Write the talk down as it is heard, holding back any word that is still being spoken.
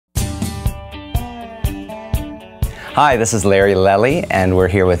Hi, this is Lelli, and we're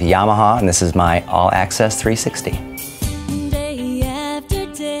here with Yamaha, and this is my All Access 360.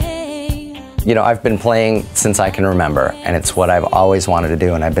 You know, I've been playing since I can remember, and it's what I've always wanted to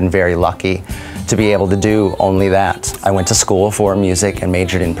do, and I've been very lucky to be able to do only that. I went to school for music and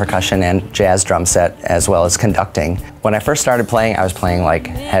majored in percussion and jazz drum set, as well as conducting. When I first started playing, I was playing like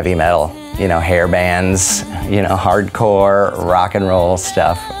heavy metal, you know, hair bands, you know, hardcore, rock and roll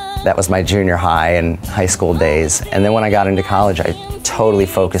stuff. That was my junior high and high school days. And then when I got into college, I totally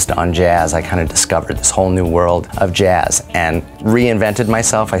focused on jazz. I kind of discovered this whole new world of jazz and reinvented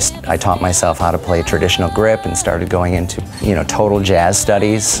myself. I taught myself how to play traditional grip and started going into, you know, total jazz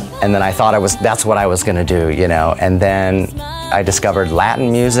studies. And then I thought that's what I was gonna do, you know. And then I discovered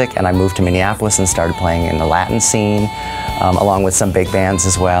Latin music, and I moved to Minneapolis and started playing in the Latin scene, along with some big bands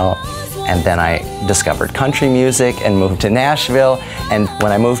as well. And then I discovered country music and moved to Nashville. And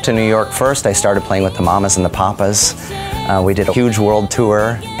when I moved to New York first, I started playing with the Mamas and the Papas. We did a huge world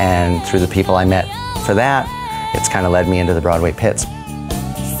tour, and through the people I met for that, it's kind of led me into the Broadway pits.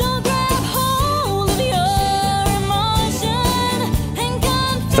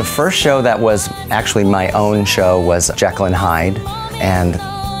 The first show that was actually my own show was Jekyll and Hyde, and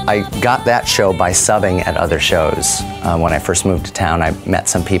I got that show by subbing at other shows. When I first moved to town, I met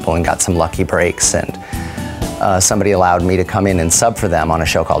some people and got some lucky breaks, and somebody allowed me to come in and sub for them on a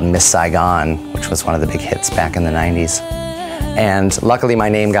show called Miss Saigon, which was one of the big hits back in the 90s. And luckily my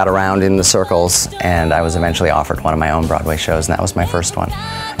name got around in the circles, and I was eventually offered one of my own Broadway shows, and that was my first one.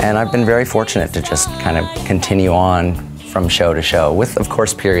 And I've been very fortunate to just kind of continue on from show to show, with of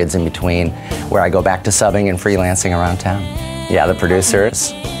course periods in between where I go back to subbing and freelancing around town. Yeah, the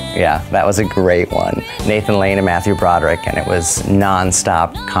producers. Yeah, that was a great one. Nathan Lane and Matthew Broderick, and it was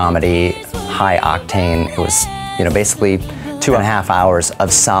non-stop comedy, high octane. It was, you know, basically 2.5 hours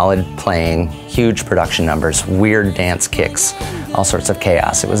of solid playing, huge production numbers, weird dance kicks, all sorts of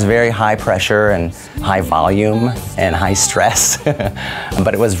chaos. It was very high pressure and high volume and high stress,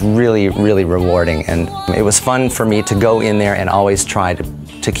 but it was really, really rewarding. And it was fun for me to go in there and always try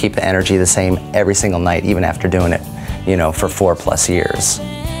to keep the energy the same every single night, even after doing it, you know, for 4+ years.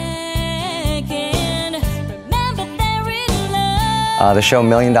 The show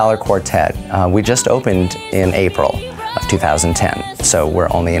Million Dollar Quartet, we just opened in April of 2010, so we're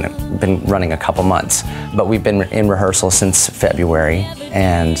only been running a couple months, but we've been in rehearsal since February.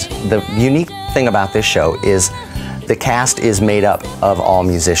 And the unique thing about this show is the cast is made up of all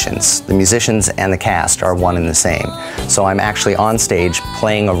musicians. The musicians and the cast are one and the same. So I'm actually on stage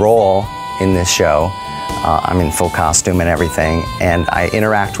playing a role in this show. I'm in full costume and everything, and I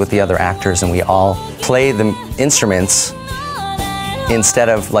interact with the other actors, and we all play the instruments instead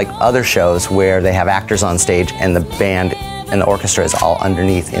of like other shows where they have actors on stage and the band and the orchestra is all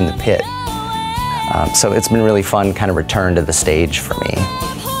underneath in the pit. So it's been really fun kind of return to the stage for me.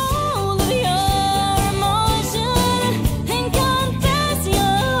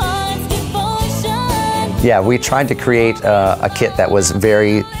 Yeah, we tried to create a kit that was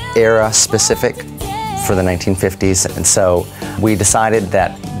very era specific for the 1950s, and so we decided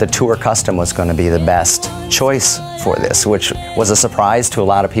that the tour custom was going to be the best choice for this, which was a surprise to a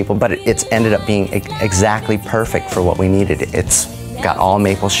lot of people, but it's ended up being exactly perfect for what we needed. It's got all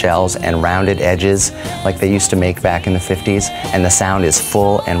maple shells and rounded edges like they used to make back in the 50s, and the sound is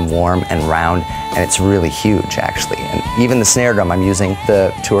full and warm and round, and it's really huge actually. And even the snare drum, I'm using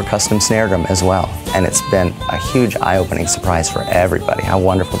the tour custom snare drum as well, and it's been a huge eye-opening surprise for everybody how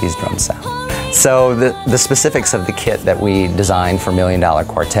wonderful these drums sound. So the specifics of the kit that we designed for Million Dollar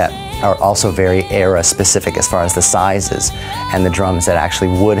Quartet are also very era specific as far as the sizes and the drums that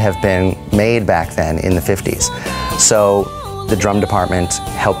actually would have been made back then in the 50s. So the drum department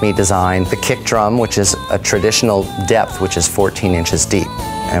helped me design the kick drum, which is a traditional depth, which is 14 inches deep,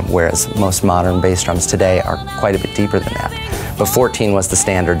 and whereas most modern bass drums today are quite a bit deeper than that. But 14 was the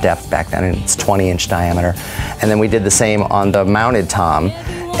standard depth back then, and it's 20-inch diameter. And then we did the same on the mounted tom,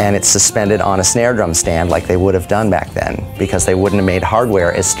 and it's suspended on a snare drum stand like they would have done back then, because they wouldn't have made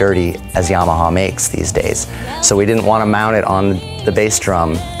hardware as sturdy as Yamaha makes these days. So we didn't want to mount it on the bass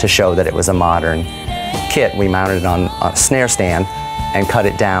drum to show that it was a modern kit. We mounted it on a snare stand and cut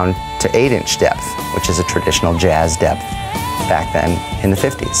it down to 8-inch depth, which is a traditional jazz depth back then in the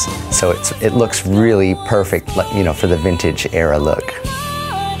 50s. So it looks really perfect, you know, for the vintage era look.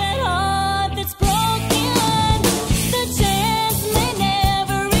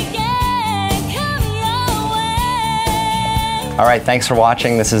 All right, thanks for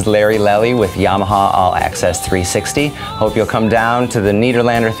watching. This is Lelli with Yamaha All Access 360. Hope you'll come down to the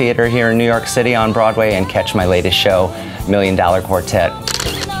Nederlander Theater here in New York City on Broadway and catch my latest show, Million Dollar Quartet.